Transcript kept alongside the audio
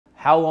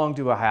How long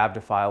do I have to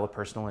file a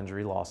personal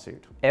injury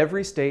lawsuit?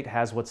 Every state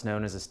has what's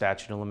known as a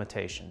statute of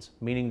limitations,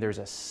 meaning there's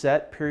a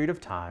set period of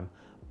time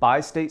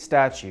by state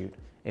statute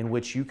in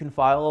which you can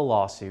file a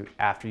lawsuit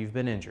after you've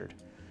been injured.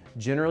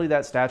 Generally,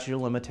 that statute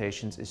of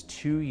limitations is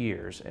 2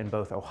 years in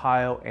both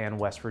Ohio and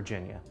West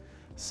Virginia.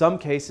 Some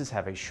cases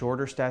have a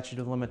shorter statute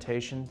of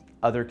limitation,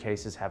 other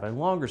cases have a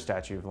longer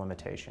statute of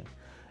limitation.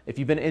 If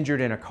you've been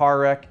injured in a car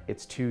wreck,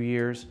 it's 2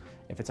 years.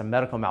 If it's a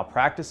medical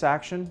malpractice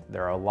action,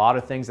 there are a lot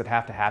of things that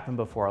have to happen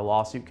before a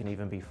lawsuit can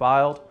even be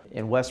filed.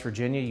 In West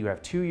Virginia, you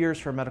have 2 years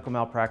for a medical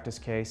malpractice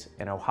case.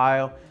 In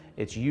Ohio,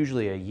 it's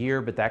usually a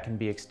year, but that can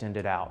be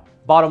extended out.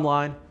 Bottom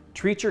line,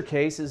 treat your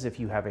cases if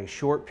you have a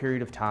short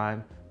period of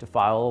time to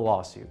file a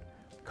lawsuit.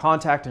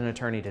 Contact an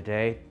attorney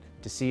today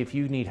to see if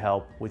you need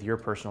help with your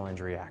personal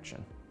injury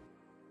action.